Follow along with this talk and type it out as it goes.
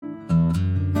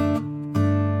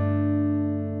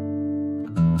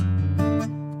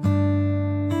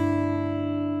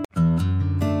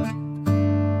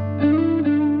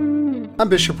I'm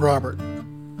Bishop Robert.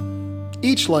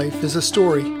 Each life is a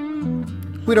story.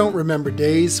 We don't remember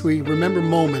days, we remember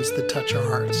moments that touch our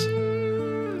hearts.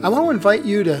 I want to invite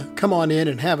you to come on in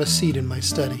and have a seat in my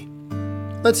study.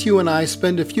 Let's you and I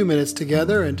spend a few minutes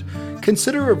together and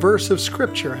consider a verse of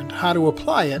Scripture and how to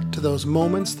apply it to those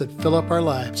moments that fill up our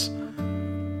lives.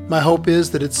 My hope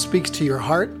is that it speaks to your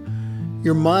heart,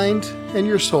 your mind, and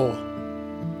your soul.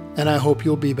 And I hope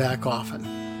you'll be back often.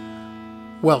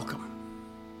 Welcome.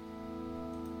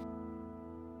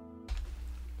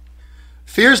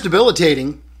 Fear is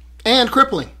debilitating and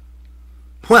crippling.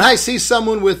 When I see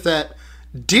someone with that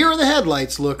deer in the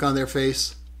headlights look on their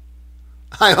face,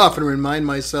 I often remind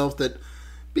myself that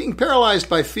being paralyzed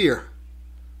by fear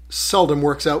seldom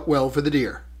works out well for the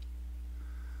deer.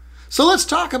 So let's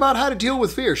talk about how to deal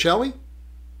with fear, shall we?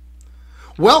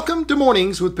 Welcome to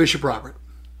Mornings with Bishop Robert.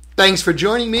 Thanks for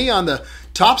joining me on the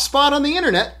top spot on the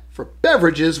internet for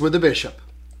Beverages with the Bishop.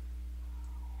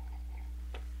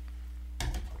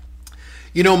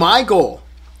 You know, my goal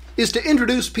is to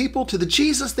introduce people to the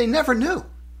Jesus they never knew,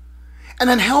 and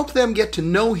then help them get to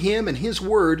know Him and His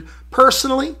Word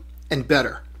personally and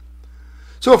better.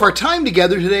 So if our time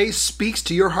together today speaks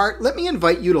to your heart, let me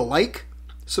invite you to like,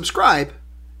 subscribe,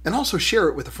 and also share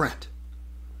it with a friend.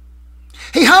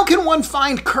 Hey, how can one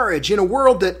find courage in a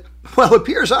world that, well,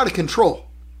 appears out of control?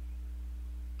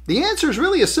 The answer is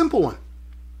really a simple one.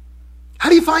 How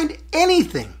do you find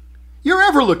anything you're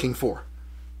ever looking for?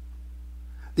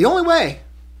 The only way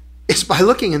is by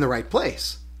looking in the right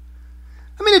place.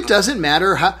 I mean, it doesn't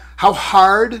matter how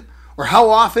hard or how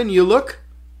often you look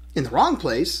in the wrong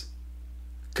place,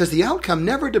 because the outcome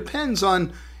never depends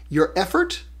on your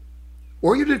effort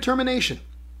or your determination.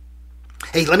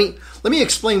 Hey, let me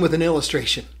explain with an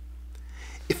illustration.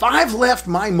 If I've left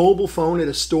my mobile phone at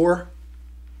a store,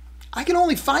 I can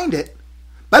only find it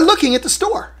by looking at the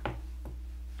store.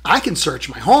 I can search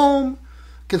my home,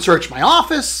 can search my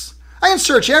office, I can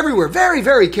search everywhere very,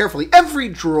 very carefully, every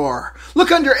drawer,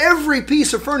 look under every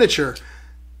piece of furniture.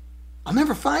 I'll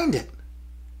never find it.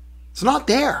 It's not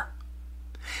there.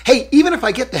 Hey, even if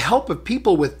I get the help of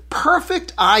people with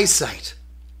perfect eyesight,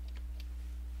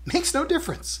 it makes no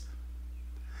difference.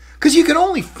 Because you can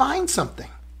only find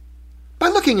something by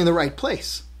looking in the right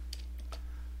place.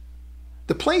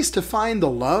 The place to find the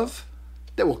love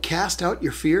that will cast out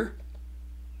your fear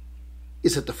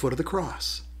is at the foot of the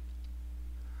cross.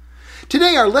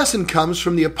 Today our lesson comes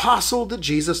from the apostle that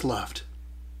Jesus loved.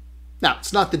 Now,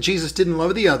 it's not that Jesus didn't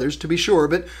love the others, to be sure,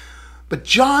 but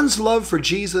John's love for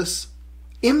Jesus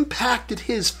impacted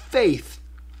his faith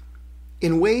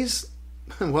in ways,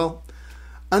 well,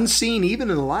 unseen even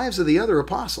in the lives of the other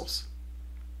apostles.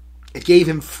 It gave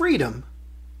him freedom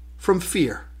from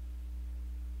fear.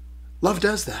 Love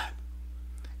does that.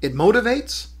 It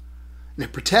motivates, and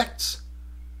it protects,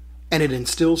 and it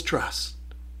instills trust.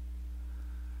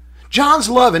 John's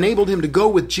love enabled him to go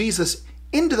with Jesus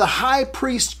into the high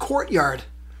priest's courtyard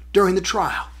during the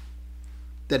trial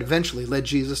that eventually led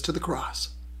Jesus to the cross.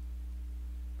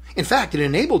 In fact, it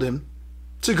enabled him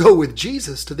to go with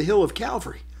Jesus to the hill of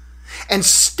Calvary and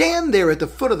stand there at the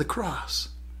foot of the cross.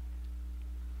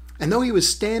 And though he was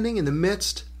standing in the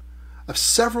midst of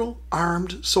several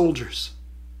armed soldiers,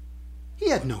 he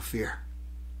had no fear.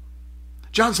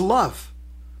 John's love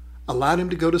allowed him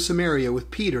to go to Samaria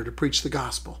with Peter to preach the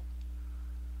gospel,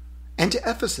 and to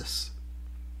Ephesus,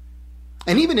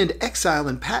 and even into exile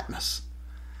in Patmos,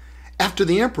 after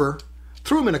the emperor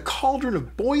threw him in a cauldron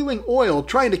of boiling oil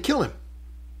trying to kill him.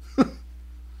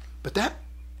 But that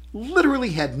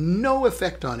literally had no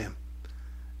effect on him.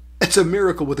 It's a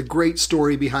miracle with a great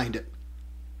story behind it.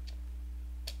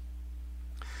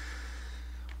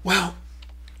 Well,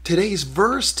 today's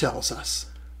verse tells us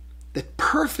that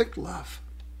perfect love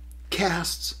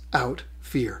casts out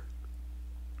fear.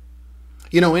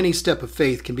 You know, any step of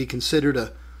faith can be considered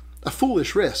a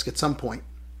foolish risk at some point.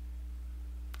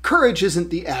 Courage isn't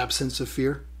the absence of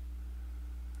fear.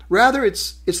 Rather,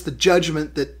 it's the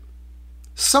judgment that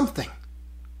something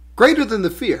greater than the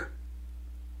fear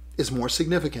is more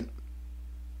significant,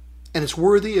 and it's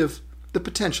worthy of the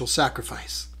potential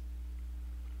sacrifice.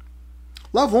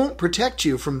 Love won't protect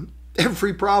you from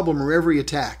every problem or every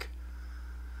attack,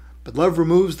 but love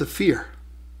removes the fear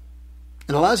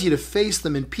and allows you to face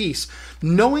them in peace,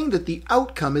 knowing that the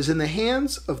outcome is in the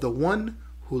hands of the one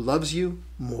who loves you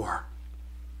more.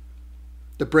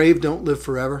 The brave don't live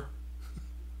forever,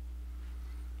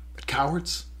 but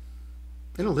cowards,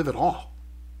 they don't live at all.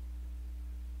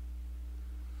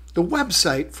 The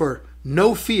website for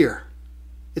No Fear,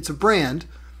 it's a brand.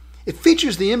 It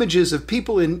features the images of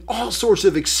people in all sorts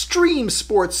of extreme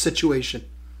sports situations.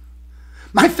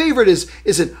 My favorite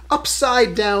is an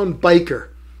upside-down biker,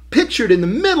 pictured in the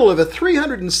middle of a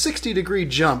 360-degree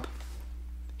jump.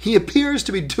 He appears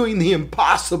to be doing the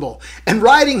impossible and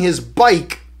riding his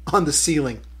bike on the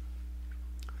ceiling.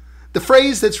 The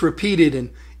phrase that's repeated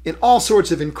in all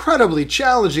sorts of incredibly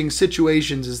challenging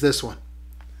situations is this one.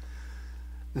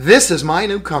 This is my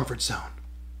new comfort zone.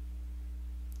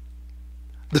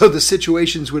 Though the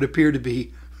situations would appear to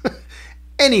be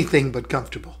anything but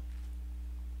comfortable.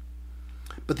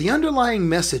 But the underlying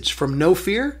message from No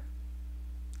Fear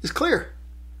is clear.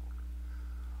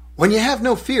 When you have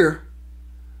no fear,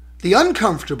 the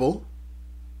uncomfortable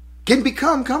can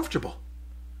become comfortable.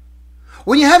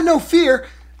 When you have no fear,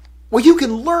 well, you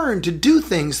can learn to do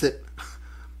things that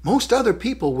most other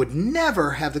people would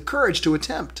never have the courage to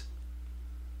attempt.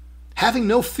 Having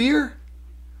no fear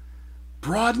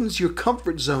broadens your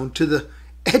comfort zone to the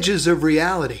edges of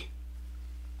reality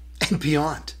and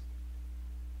beyond.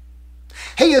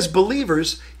 Hey, as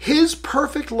believers, His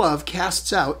perfect love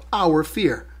casts out our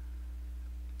fear.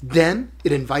 Then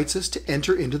it invites us to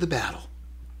enter into the battle.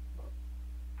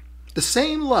 The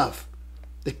same love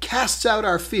that casts out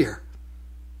our fear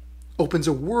opens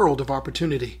a world of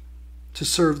opportunity to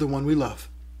serve the one we love.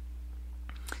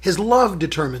 His love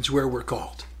determines where we're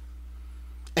called,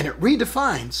 and it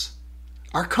redefines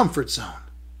our comfort zone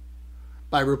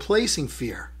by replacing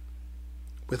fear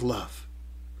with love.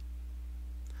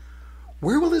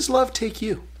 Where will His love take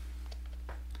you?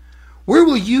 Where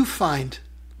will you find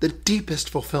the deepest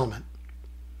fulfillment?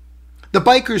 The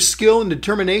biker's skill and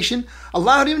determination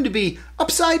allowed him to be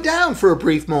upside down for a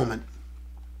brief moment.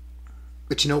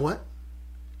 But you know what?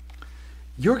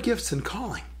 Your gifts and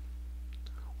calling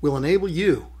will enable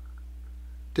you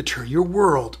to turn your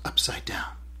world upside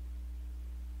down.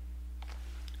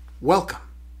 Welcome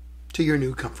to your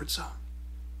new comfort zone.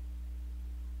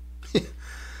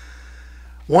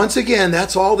 Once again,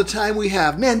 that's all the time we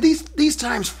have. Man, these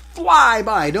times fly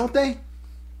by, don't they?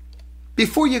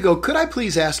 Before you go, could I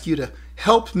please ask you to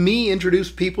help me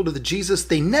introduce people to the Jesus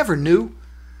they never knew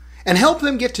and help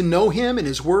them get to know Him and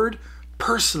His Word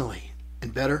personally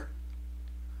and better?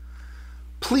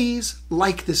 Please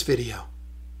like this video.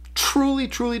 Truly,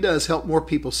 truly does help more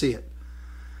people see it.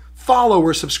 Follow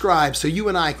or subscribe so you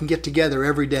and I can get together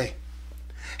every day.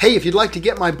 Hey, if you'd like to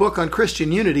get my book on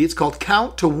Christian unity, it's called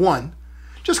Count to One.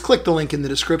 Just click the link in the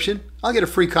description. I'll get a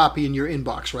free copy in your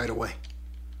inbox right away.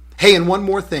 Hey, and one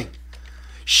more thing.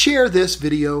 Share this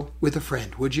video with a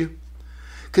friend, would you?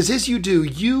 Because as you do,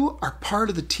 you are part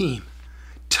of the team,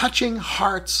 touching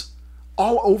hearts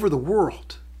all over the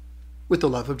world with the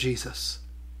love of Jesus.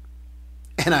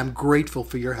 And I'm grateful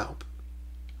for your help.